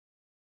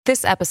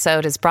This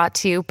episode is brought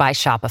to you by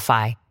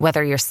Shopify.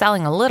 Whether you're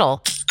selling a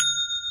little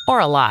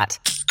or a lot,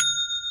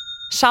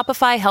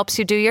 Shopify helps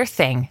you do your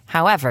thing,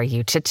 however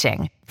you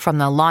cha-ching. From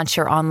the launch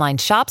your online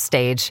shop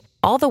stage,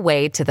 all the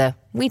way to the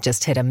we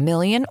just hit 1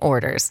 million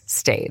orders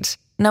stage.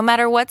 No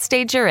matter what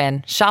stage you're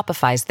in,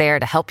 Shopify's there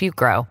to help you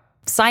grow.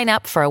 Sign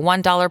up for a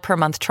 $1 per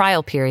month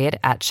trial period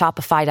at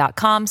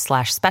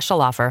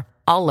shopify.com/special offer,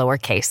 all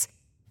lowercase.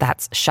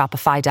 That's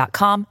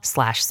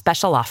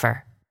shopify.com/special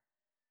offer.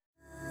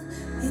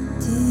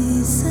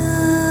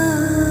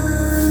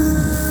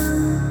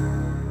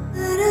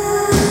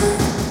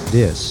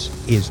 This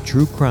is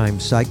True Crime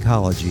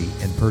Psychology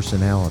and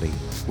Personality,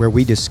 where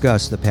we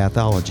discuss the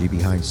pathology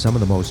behind some of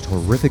the most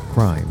horrific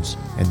crimes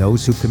and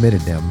those who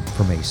committed them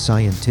from a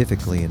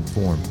scientifically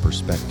informed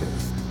perspective.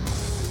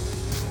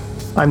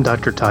 I'm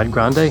Dr. Todd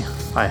Grande.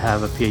 I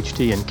have a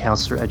PhD in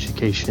counselor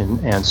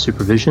education and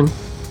supervision,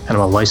 and I'm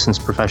a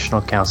licensed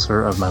professional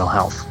counselor of mental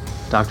health.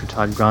 Dr.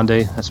 Todd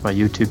Grande, that's my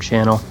YouTube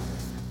channel.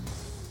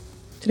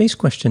 Today's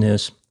question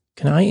is,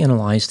 can I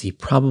analyze the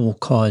probable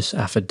cause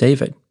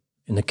affidavit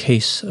in the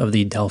case of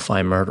the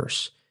Delphi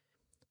murders?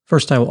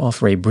 First, I will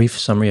offer a brief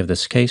summary of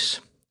this case,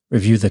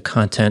 review the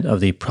content of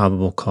the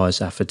probable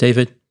cause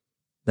affidavit,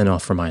 then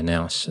offer my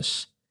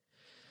analysis.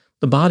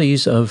 The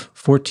bodies of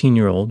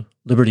 14-year-old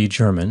Liberty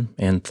German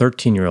and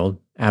 13-year-old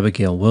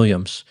Abigail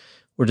Williams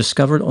were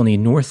discovered on the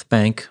north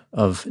bank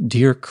of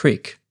Deer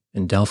Creek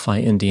in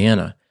Delphi,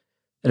 Indiana,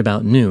 at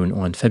about noon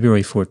on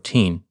February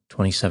 14,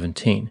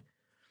 2017.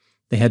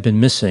 They had been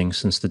missing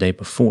since the day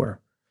before.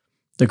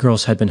 The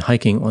girls had been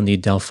hiking on the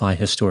Delphi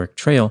Historic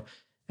Trail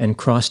and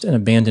crossed an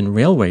abandoned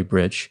railway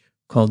bridge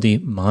called the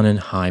Monon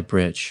High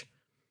Bridge.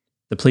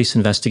 The police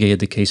investigated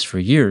the case for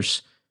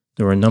years.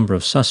 There were a number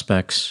of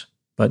suspects,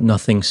 but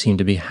nothing seemed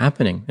to be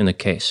happening in the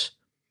case.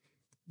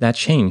 That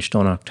changed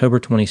on October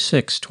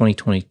 26,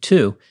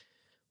 2022,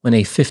 when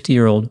a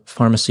 50-year-old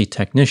pharmacy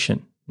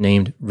technician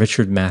named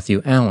Richard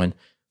Matthew Allen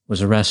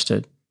was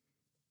arrested.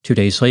 2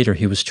 days later,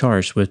 he was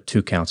charged with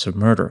 2 counts of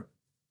murder.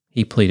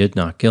 He pleaded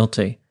not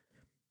guilty.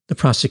 The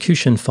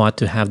prosecution fought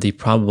to have the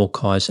probable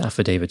cause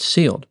affidavit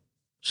sealed,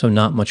 so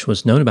not much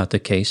was known about the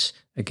case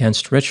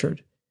against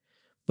Richard.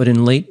 But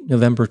in late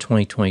November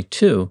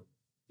 2022,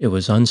 it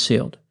was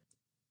unsealed.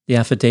 The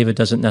affidavit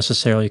doesn't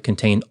necessarily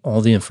contain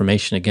all the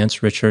information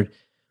against Richard,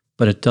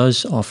 but it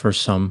does offer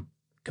some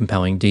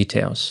compelling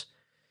details.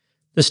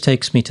 This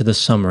takes me to the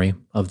summary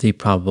of the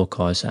probable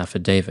cause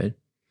affidavit.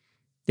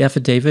 The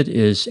affidavit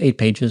is 8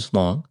 pages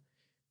long.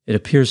 It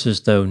appears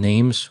as though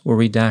names were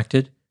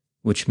redacted,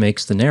 which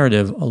makes the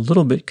narrative a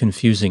little bit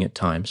confusing at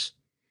times.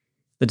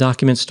 The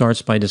document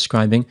starts by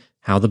describing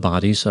how the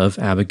bodies of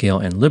Abigail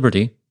and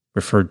Liberty,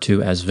 referred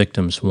to as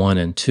victims 1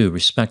 and 2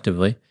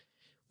 respectively,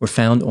 were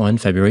found on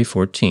February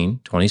 14,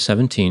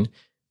 2017,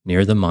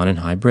 near the Monon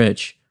High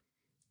Bridge.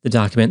 The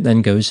document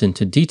then goes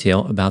into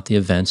detail about the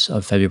events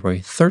of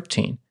February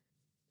 13.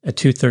 At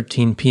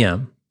 2:13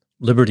 p.m.,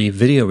 Liberty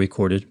video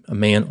recorded a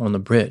man on the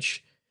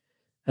bridge.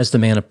 As the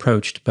man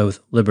approached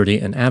both Liberty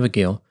and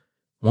Abigail,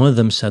 one of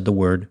them said the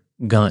word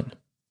gun.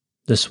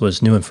 This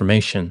was new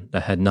information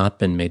that had not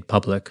been made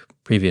public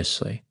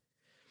previously.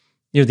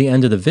 Near the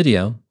end of the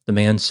video, the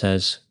man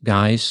says,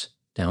 "Guys,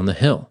 down the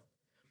hill."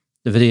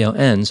 The video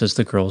ends as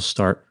the girls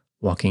start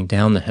walking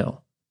down the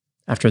hill.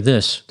 After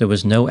this, there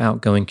was no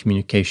outgoing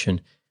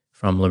communication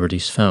from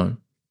Liberty's phone.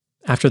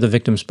 After the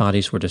victims'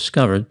 bodies were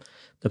discovered,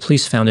 the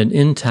police found an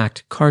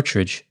intact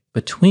cartridge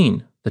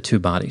between the 2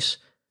 bodies,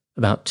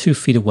 about 2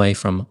 feet away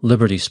from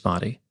Liberty's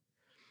body.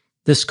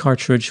 This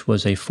cartridge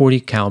was a .40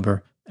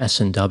 caliber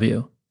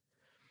S&W.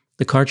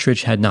 The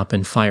cartridge had not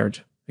been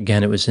fired.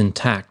 Again, it was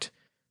intact.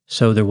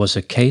 So there was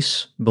a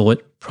case,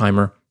 bullet,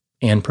 primer,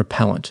 and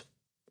propellant.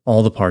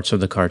 All the parts of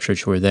the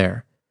cartridge were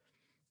there.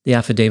 The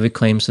affidavit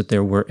claims that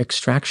there were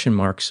extraction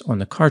marks on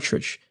the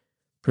cartridge,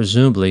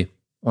 presumably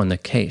on the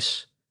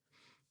case.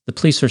 The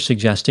police are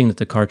suggesting that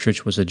the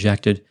cartridge was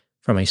ejected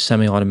from a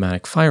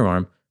semi-automatic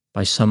firearm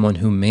by someone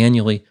who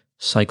manually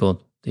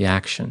cycled the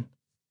action.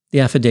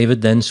 The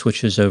affidavit then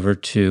switches over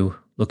to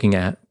looking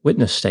at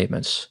witness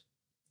statements.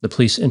 The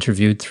police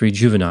interviewed 3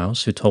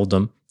 juveniles who told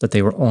them that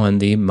they were on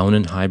the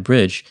Monon High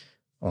Bridge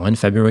on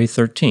February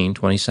 13,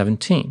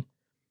 2017.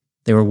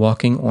 They were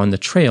walking on the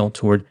trail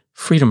toward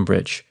Freedom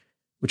Bridge,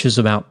 which is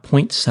about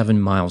 0.7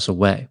 miles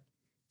away,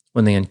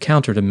 when they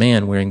encountered a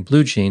man wearing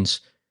blue jeans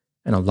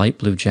and a light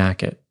blue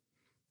jacket.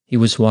 He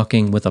was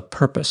walking with a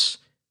purpose,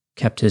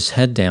 kept his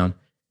head down,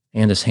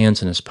 and his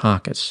hands in his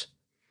pockets.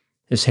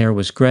 His hair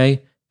was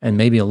gray and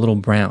maybe a little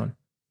brown.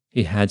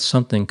 He had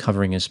something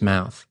covering his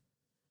mouth.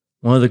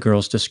 One of the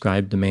girls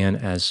described the man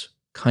as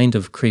kind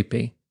of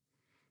creepy.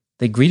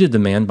 They greeted the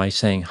man by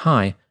saying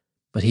hi,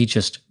 but he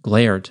just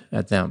glared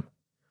at them.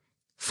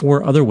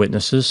 4 other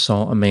witnesses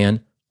saw a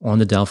man on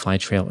the Delphi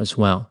Trail as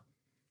well.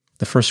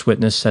 The first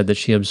witness said that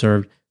she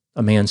observed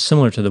a man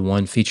similar to the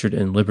one featured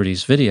in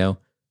Liberty's video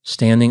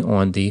standing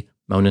on the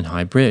Monon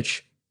High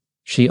Bridge.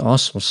 She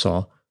also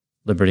saw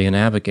Liberty and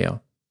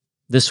Abigail.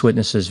 This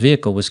witness's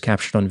vehicle was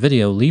captured on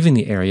video leaving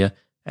the area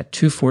at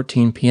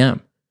 2:14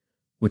 p.m.,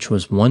 which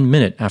was 1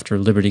 minute after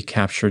Liberty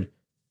captured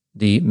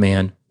the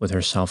man with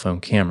her cell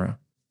phone camera.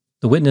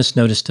 The witness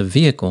noticed a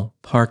vehicle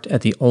parked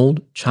at the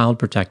old Child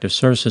Protective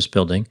Services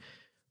building,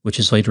 which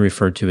is later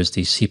referred to as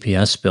the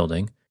CPS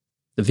building.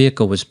 The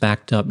vehicle was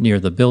backed up near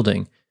the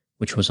building,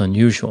 which was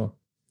unusual.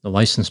 The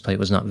license plate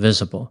was not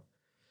visible.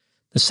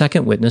 The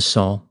second witness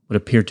saw what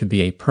appeared to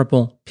be a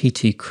purple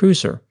PT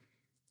Cruiser,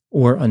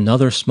 or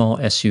another small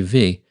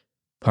SUV,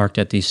 parked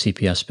at the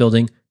CPS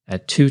building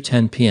at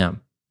 2:10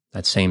 p.m.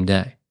 that same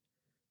day.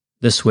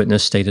 This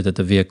witness stated that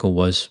the vehicle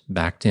was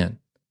backed in.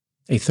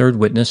 A third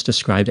witness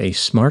described a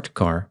smart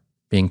car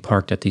being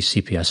parked at the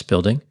CPS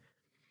building.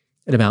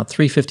 At about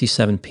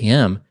 3:57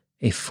 p.m.,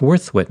 a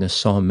fourth witness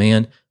saw a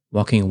man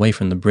walking away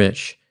from the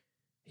bridge.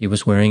 He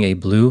was wearing a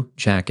blue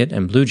jacket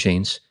and blue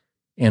jeans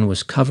and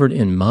was covered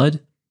in mud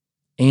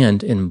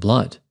and in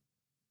blood.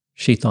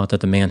 She thought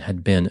that the man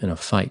had been in a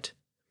fight.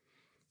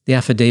 The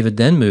affidavit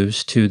then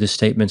moves to the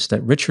statements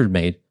that Richard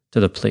made to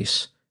the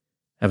police.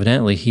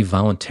 Evidently, he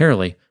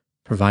voluntarily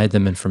provided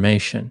them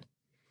information.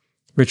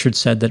 Richard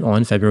said that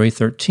on February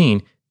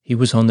 13, he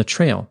was on the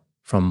trail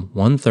from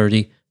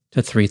 1:30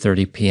 to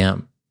 3:30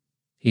 p.m.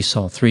 He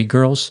saw 3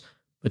 girls,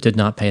 but did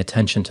not pay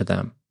attention to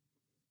them.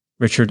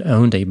 Richard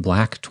owned a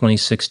black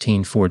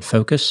 2016 Ford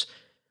Focus,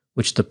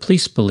 which the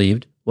police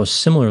believed was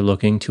similar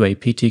looking to a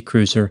PT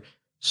Cruiser,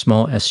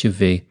 small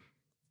SUV,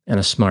 and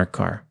a smart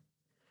car.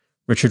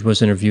 Richard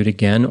was interviewed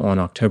again on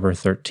October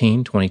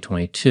 13,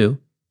 2022.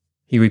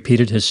 He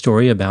repeated his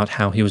story about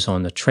how he was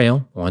on the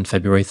trail on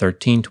February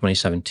 13,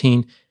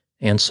 2017,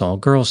 and saw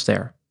girls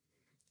there.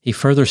 He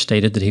further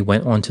stated that he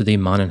went onto the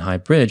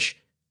Monenhigh Bridge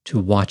to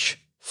watch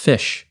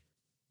fish.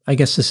 I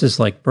guess this is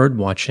like bird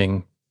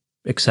watching,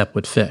 except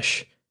with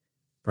fish.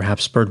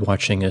 Perhaps bird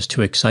watching is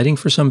too exciting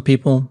for some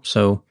people,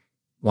 so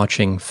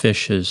watching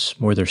fish is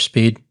more their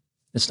speed.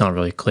 It's not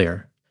really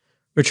clear.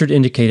 Richard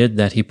indicated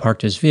that he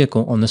parked his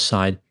vehicle on the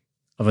side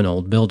of an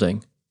old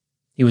building.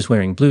 He was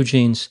wearing blue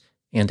jeans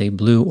and a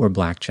blue or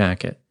black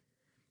jacket.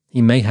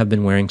 He may have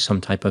been wearing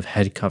some type of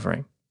head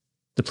covering.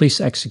 The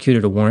police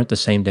executed a warrant the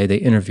same day they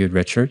interviewed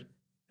Richard,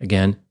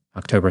 again,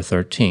 October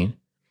 13.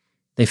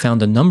 They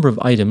found a number of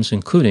items,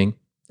 including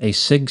a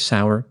Sig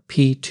Sauer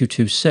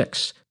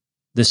P226.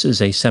 This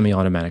is a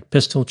semi-automatic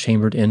pistol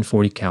chambered in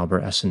 .40 caliber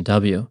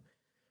S&W.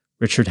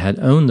 Richard had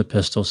owned the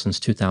pistol since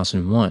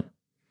 2001.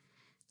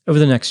 Over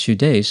the next few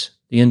days,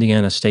 the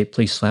Indiana State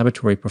Police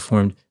Laboratory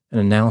performed an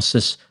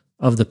analysis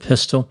of the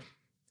pistol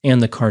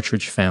and the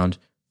cartridge found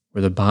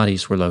where the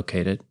bodies were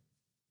located.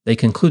 They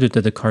concluded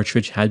that the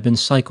cartridge had been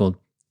cycled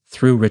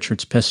through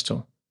Richard's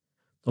pistol.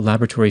 The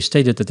laboratory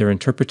stated that their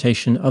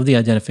interpretation of the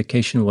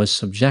identification was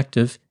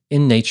subjective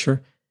in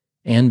nature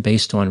and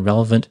based on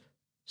relevant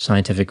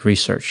scientific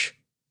research.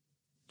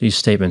 These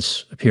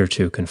statements appear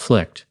to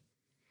conflict.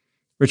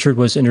 Richard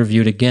was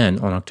interviewed again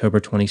on October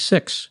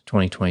 26,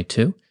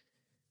 2022.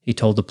 He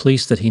told the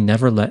police that he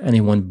never let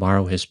anyone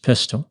borrow his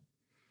pistol.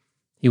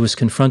 He was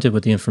confronted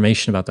with the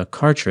information about the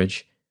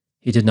cartridge.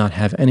 He did not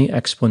have any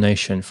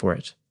explanation for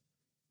it.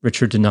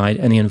 Richard denied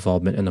any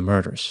involvement in the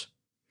murders.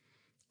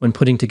 When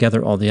putting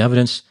together all the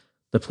evidence,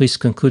 the police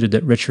concluded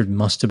that Richard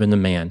must have been the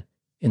man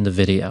in the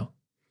video.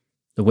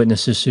 The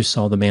witnesses who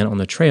saw the man on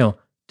the trail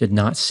did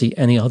not see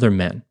any other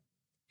men.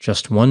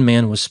 Just one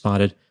man was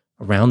spotted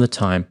around the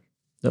time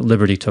that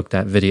Liberty took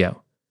that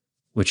video,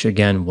 which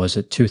again was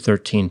at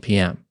 2:13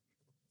 p.m.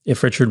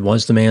 If Richard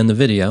was the man in the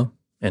video,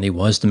 and he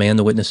was the man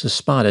the witnesses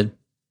spotted,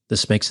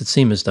 this makes it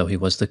seem as though he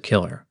was the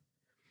killer.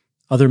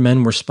 Other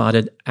men were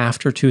spotted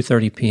after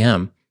 2:30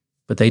 p.m.,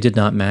 but they did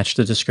not match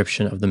the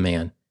description of the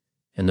man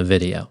in the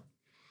video.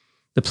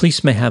 The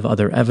police may have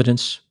other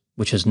evidence,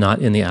 which is not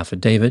in the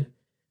affidavit.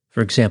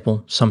 For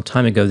example, some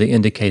time ago they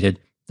indicated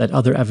that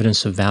other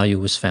evidence of value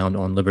was found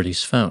on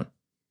Liberty's phone.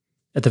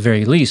 At the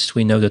very least,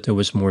 we know that there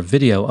was more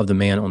video of the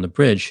man on the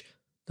bridge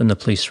than the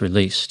police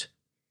released.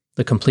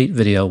 The complete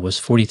video was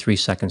 43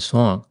 seconds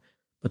long,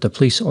 but the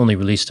police only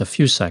released a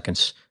few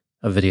seconds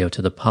of video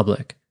to the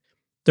public.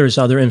 There is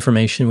other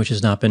information which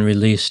has not been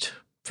released.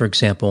 For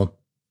example,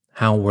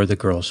 how were the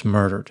girls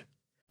murdered?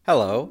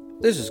 Hello,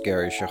 this is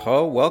Gary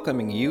Chahot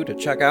welcoming you to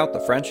check out the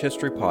French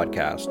History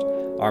Podcast.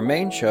 Our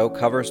main show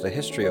covers the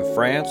history of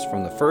France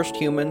from the first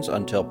humans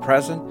until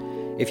present.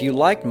 If you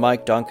liked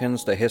Mike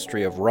Duncan's The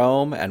History of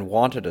Rome and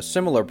wanted a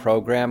similar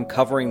program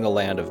covering the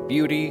land of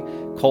beauty,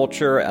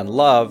 culture, and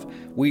love,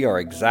 we are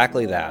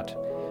exactly that.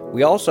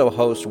 We also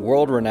host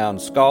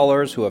world-renowned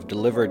scholars who have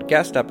delivered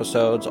guest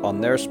episodes on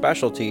their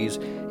specialties,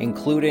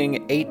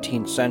 including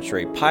 18th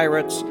century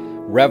pirates,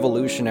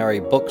 revolutionary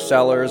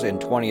booksellers in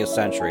 20th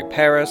century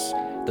Paris,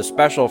 the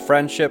special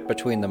friendship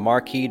between the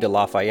Marquis de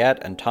Lafayette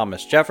and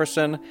Thomas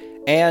Jefferson,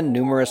 and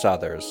numerous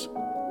others.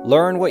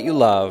 Learn what you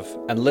love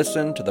and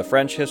listen to the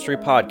French History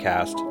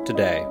Podcast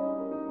today.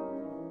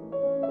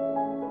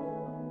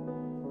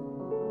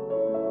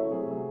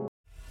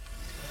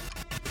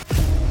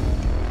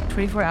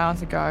 "24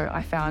 hours ago,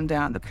 I found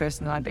out the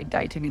person I'd been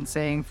dating and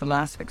seeing for the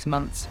last 6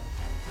 months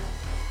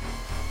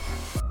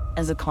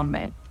as a con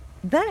man."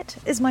 That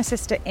is my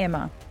sister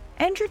Emma,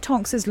 Andrew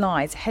Tonks's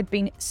lies had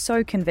been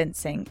so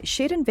convincing,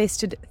 she'd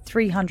invested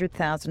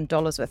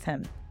 $300,000 with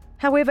him.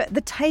 However, the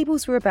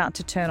tables were about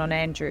to turn on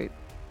Andrew.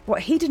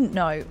 What he didn't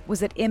know was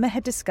that Emma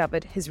had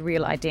discovered his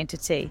real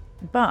identity.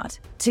 But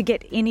to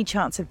get any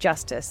chance of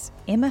justice,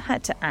 Emma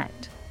had to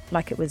act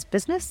like it was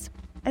business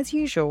as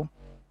usual.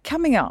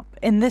 Coming up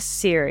in this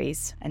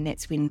series, and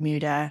that's when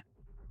murder,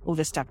 all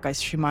this stuff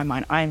goes through my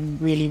mind. I'm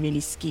really,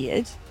 really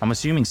scared. I'm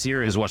assuming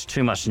Sarah has watched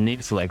too much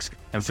Netflix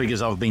and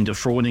figures I've been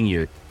defrauding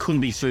you.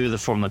 Couldn't be further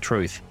from the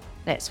truth.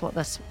 That's what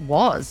this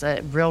was,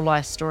 a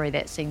real-life story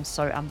that seems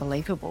so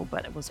unbelievable,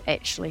 but it was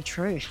actually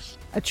true.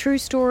 A true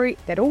story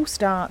that all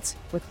starts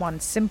with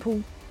one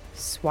simple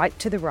swipe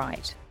to the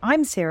right.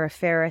 I'm Sarah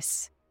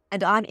Ferris.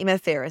 And I'm Emma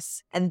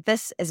Ferris, and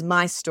this is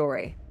my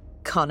story,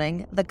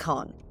 Conning the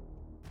Con.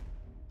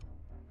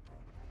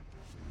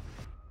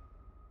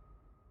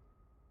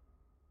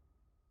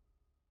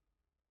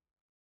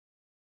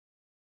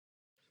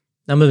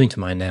 Now moving to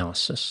my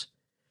analysis.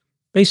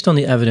 Based on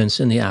the evidence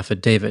in the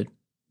affidavit,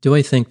 do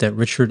I think that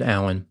Richard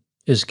Allen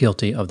is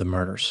guilty of the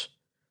murders?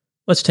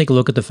 Let's take a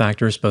look at the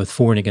factors both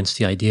for and against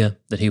the idea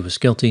that he was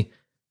guilty,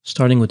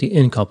 starting with the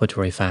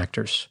inculpatory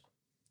factors.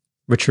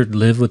 Richard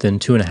lived within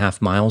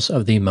 2.5 miles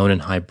of the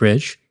Monon High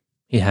Bridge.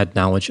 He had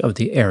knowledge of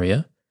the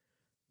area.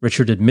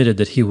 Richard admitted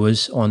that he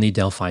was on the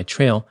Delphi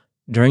Trail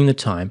during the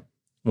time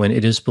when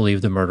it is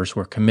believed the murders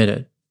were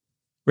committed.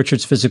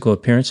 Richard's physical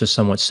appearance is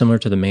somewhat similar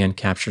to the man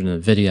captured in the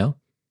video.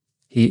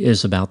 He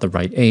is about the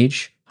right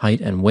age,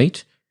 height, and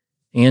weight,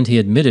 and he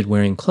admitted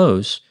wearing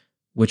clothes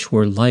which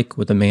were like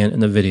what the man in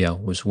the video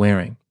was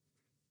wearing.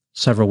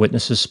 Several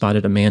witnesses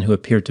spotted a man who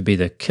appeared to be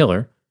the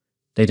killer.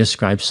 They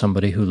described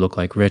somebody who looked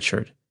like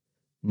Richard.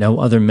 No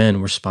other men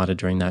were spotted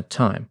during that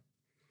time.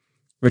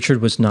 Richard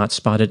was not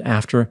spotted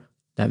after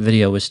that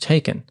video was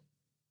taken,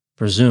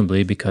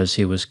 presumably because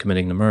he was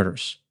committing the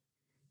murders.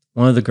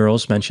 One of the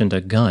girls mentioned a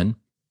gun.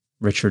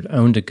 Richard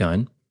owned a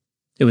gun.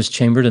 It was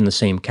chambered in the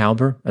same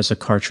caliber as a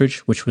cartridge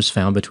which was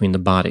found between the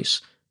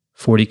bodies,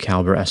 .40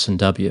 caliber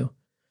S&W.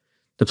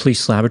 The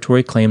police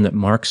laboratory claimed that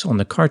marks on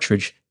the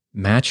cartridge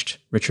matched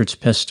Richard's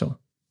pistol.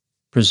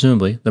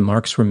 Presumably, the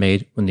marks were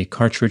made when the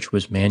cartridge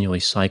was manually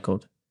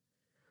cycled.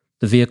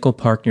 The vehicle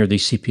parked near the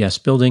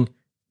CPS building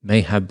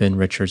may have been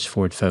Richard's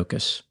Ford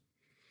Focus.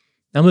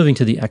 Now moving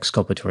to the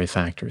exculpatory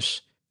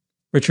factors.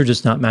 Richard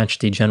does not match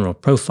the general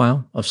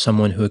profile of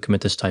someone who would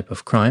commit this type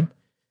of crime.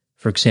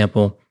 For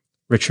example,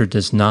 Richard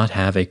does not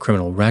have a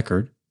criminal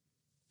record.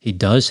 He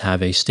does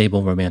have a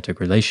stable romantic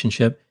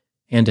relationship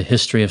and a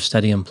history of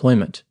steady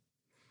employment.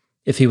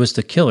 If he was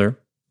the killer,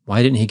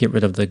 why didn't he get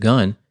rid of the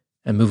gun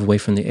and move away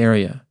from the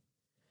area?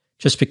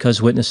 Just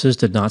because witnesses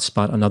did not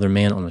spot another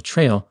man on the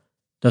trail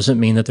doesn't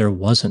mean that there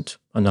wasn't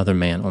another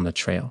man on the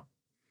trail.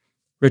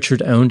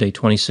 Richard owned a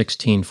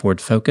 2016 Ford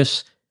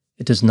Focus.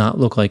 It does not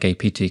look like a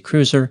PT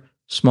Cruiser,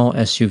 small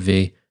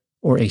SUV,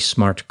 or a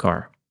smart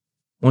car.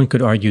 One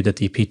could argue that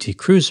the PT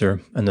Cruiser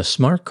and the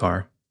smart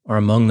car are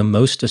among the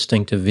most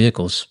distinctive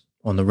vehicles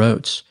on the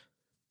roads.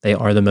 They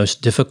are the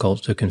most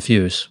difficult to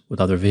confuse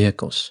with other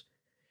vehicles.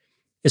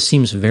 It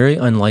seems very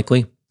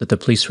unlikely that the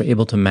police were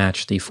able to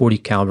match the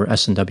 .40 caliber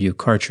S&W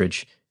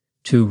cartridge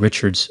to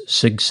Richard's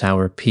Sig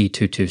Sauer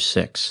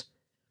P226.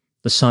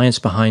 The science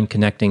behind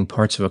connecting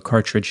parts of a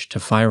cartridge to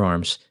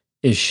firearms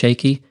is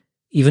shaky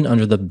even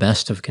under the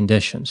best of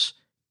conditions.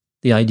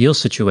 The ideal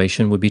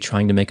situation would be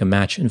trying to make a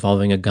match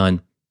involving a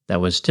gun that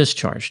was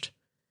discharged.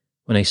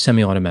 When a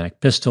semi-automatic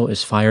pistol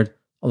is fired,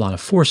 a lot of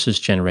force is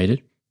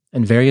generated,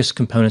 and various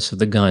components of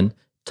the gun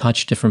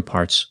touch different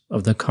parts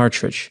of the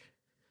cartridge.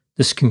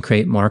 This can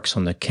create marks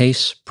on the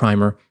case,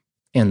 primer,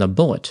 and the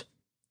bullet,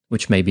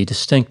 which may be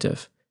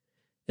distinctive.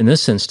 In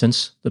this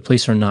instance, the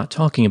police are not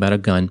talking about a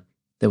gun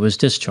that was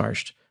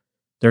discharged.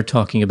 They're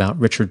talking about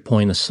Richard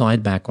pulling the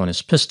slide back on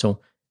his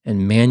pistol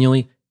and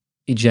manually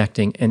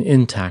ejecting an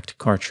intact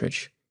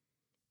cartridge.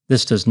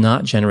 This does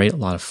not generate a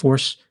lot of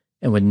force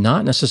and would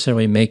not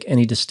necessarily make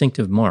any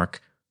distinctive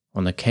mark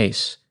on the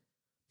case.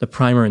 The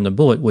primer and the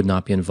bullet would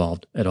not be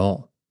involved at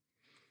all.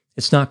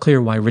 It's not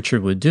clear why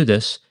Richard would do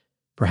this.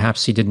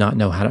 Perhaps he did not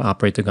know how to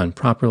operate the gun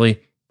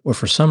properly, or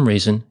for some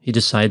reason he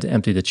decided to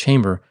empty the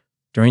chamber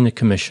during the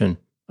commission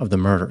of the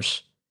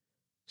murders.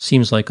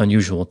 Seems like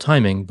unusual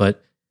timing,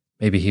 but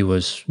maybe he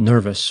was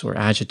nervous or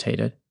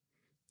agitated.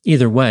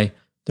 Either way,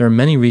 there are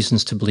many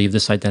reasons to believe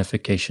this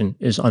identification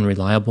is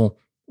unreliable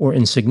or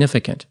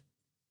insignificant.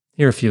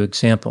 Here are a few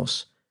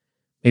examples.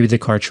 Maybe the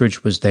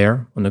cartridge was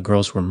there when the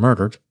girls were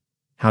murdered.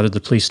 How did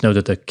the police know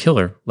that the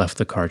killer left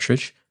the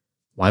cartridge?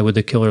 Why would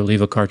the killer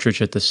leave a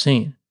cartridge at the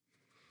scene?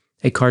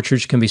 A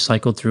cartridge can be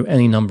cycled through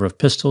any number of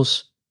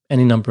pistols,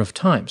 any number of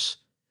times.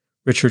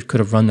 Richard could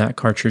have run that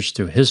cartridge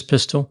through his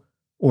pistol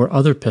or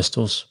other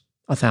pistols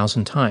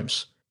 1,000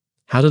 times.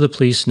 How did the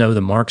police know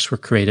the marks were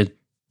created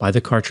by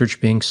the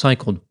cartridge being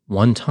cycled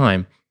one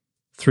time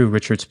through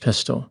Richard's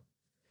pistol?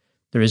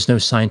 There is no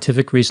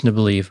scientific reason to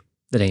believe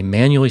that a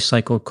manually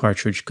cycled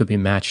cartridge could be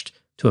matched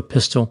to a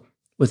pistol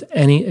with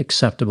any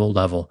acceptable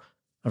level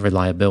of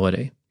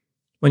reliability.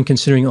 When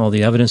considering all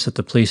the evidence that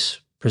the police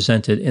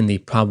presented in the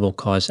probable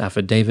cause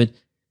affidavit,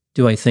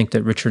 do I think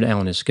that Richard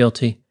Allen is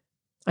guilty?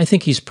 I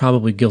think he's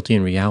probably guilty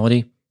in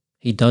reality.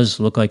 He does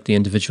look like the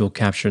individual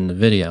captured in the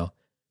video,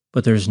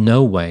 but there's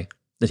no way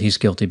that he's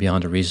guilty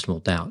beyond a reasonable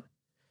doubt.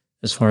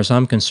 As far as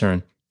I'm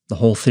concerned, the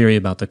whole theory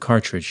about the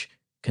cartridge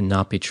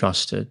cannot be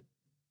trusted.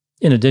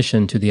 In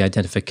addition to the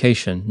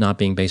identification not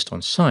being based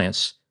on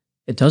science,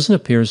 it doesn't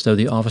appear as though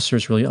the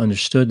officers really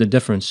understood the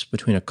difference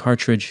between a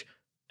cartridge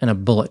and a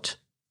bullet.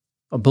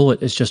 A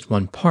bullet is just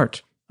one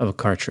part of a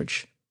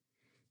cartridge.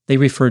 They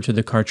referred to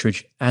the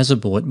cartridge as a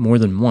bullet more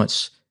than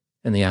once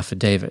in the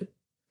affidavit.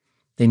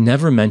 They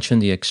never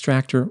mentioned the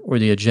extractor or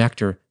the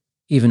ejector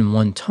even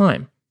one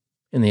time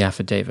in the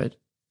affidavit.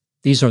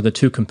 These are the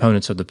two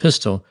components of the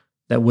pistol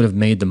that would have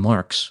made the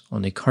marks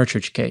on the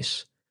cartridge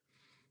case.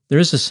 There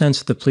is a sense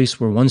that the police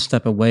were one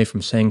step away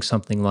from saying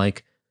something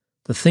like,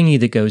 "The thingy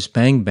that goes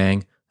bang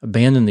bang,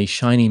 abandon the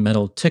shiny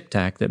metal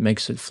tic-tac that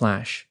makes it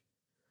flash."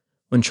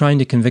 When trying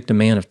to convict a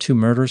man of 2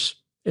 murders,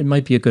 it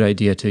might be a good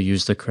idea to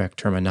use the correct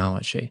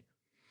terminology.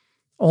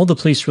 All the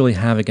police really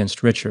have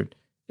against Richard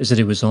is that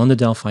he was on the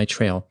Delphi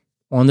Trail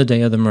on the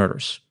day of the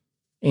murders,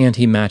 and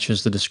he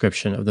matches the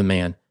description of the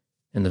man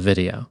in the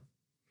video.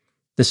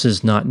 This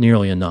is not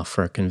nearly enough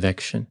for a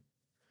conviction.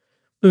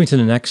 Moving to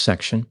the next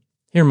section,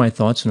 here are my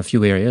thoughts on a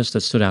few areas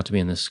that stood out to me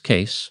in this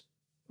case.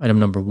 Item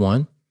number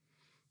 1,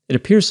 it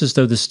appears as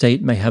though the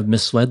state may have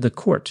misled the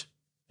court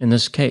in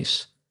this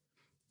case.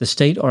 The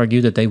state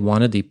argued that they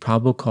wanted the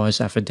probable cause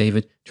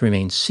affidavit to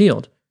remain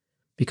sealed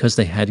because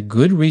they had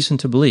good reason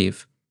to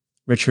believe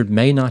Richard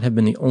may not have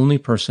been the only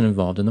person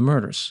involved in the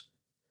murders.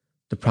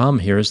 The problem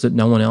here is that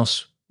no one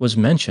else was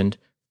mentioned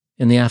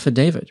in the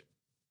affidavit.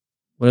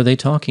 What are they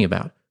talking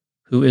about?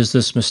 Who is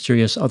this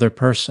mysterious other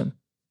person?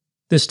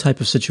 This type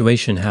of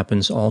situation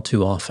happens all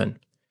too often.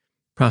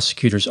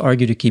 Prosecutors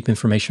argue to keep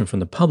information from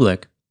the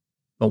public,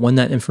 but when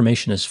that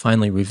information is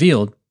finally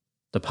revealed,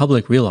 the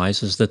public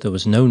realizes that there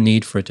was no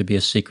need for it to be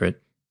a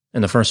secret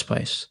in the first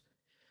place.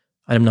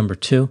 Item number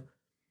 2,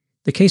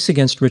 the case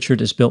against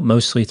Richard is built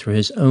mostly through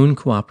his own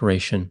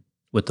cooperation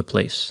with the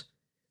police.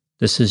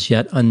 This is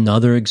yet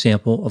another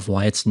example of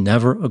why it's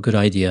never a good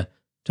idea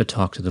to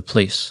talk to the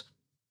police.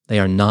 They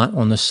are not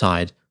on the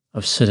side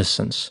of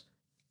citizens.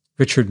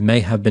 Richard may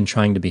have been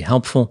trying to be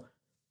helpful,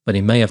 but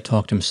he may have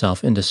talked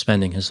himself into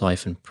spending his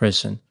life in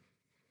prison.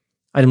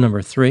 Item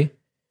number 3,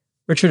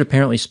 Richard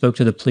apparently spoke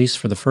to the police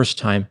for the first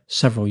time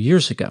several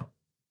years ago.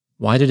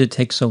 Why did it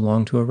take so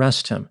long to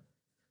arrest him?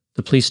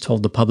 The police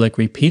told the public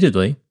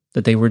repeatedly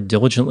that they were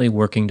diligently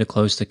working to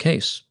close the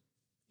case.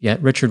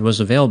 Yet Richard was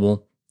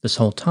available this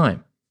whole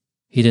time.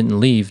 He didn't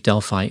leave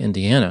Delphi,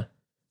 Indiana.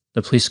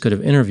 The police could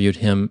have interviewed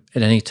him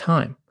at any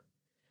time.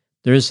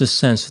 There is this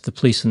sense that the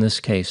police in this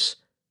case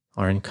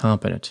are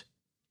incompetent.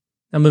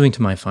 Now moving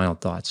to my final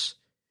thoughts.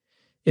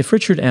 If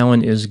Richard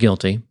Allen is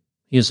guilty,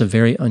 he is a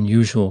very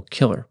unusual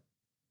killer,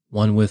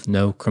 one with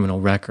no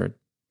criminal record.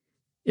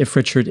 If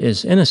Richard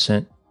is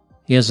innocent,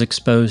 he has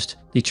exposed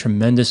the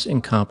tremendous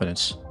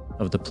incompetence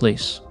of the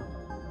police.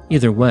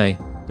 Either way,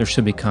 there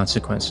should be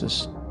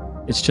consequences.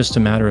 It's just a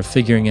matter of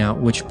figuring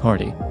out which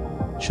party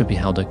should be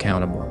held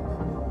accountable.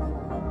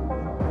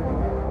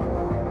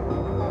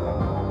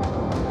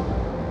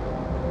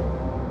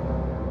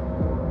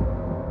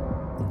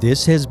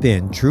 This has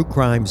been True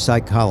Crime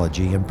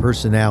Psychology and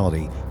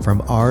Personality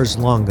from Ars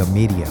Longa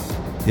Media.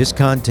 This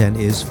content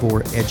is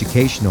for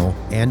educational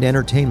and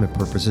entertainment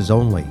purposes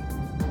only.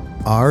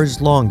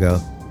 Ars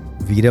Longa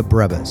Vita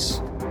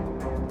Brevis.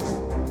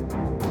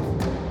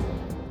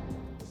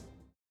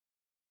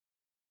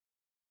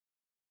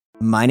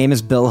 My name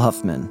is Bill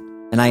Huffman,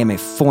 and I am a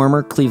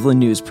former Cleveland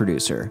news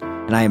producer,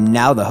 and I am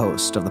now the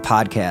host of the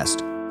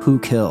podcast, Who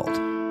Killed?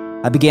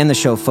 I began the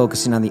show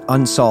focusing on the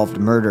unsolved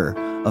murder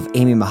of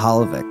Amy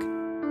Mihaljevic,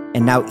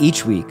 and now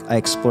each week I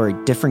explore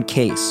a different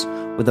case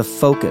with a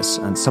focus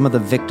on some of the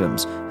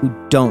victims who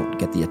don't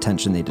get the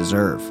attention they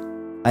deserve.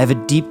 I have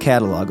a deep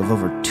catalog of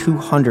over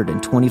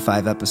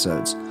 225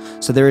 episodes,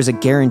 so there is a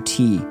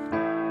guarantee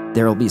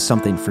there will be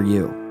something for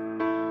you.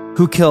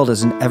 Who Killed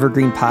is an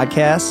evergreen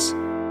podcast,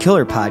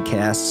 killer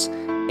podcasts,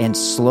 and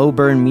slow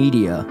burn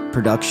media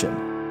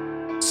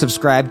production.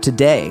 Subscribe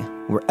today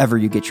wherever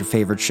you get your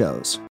favorite shows.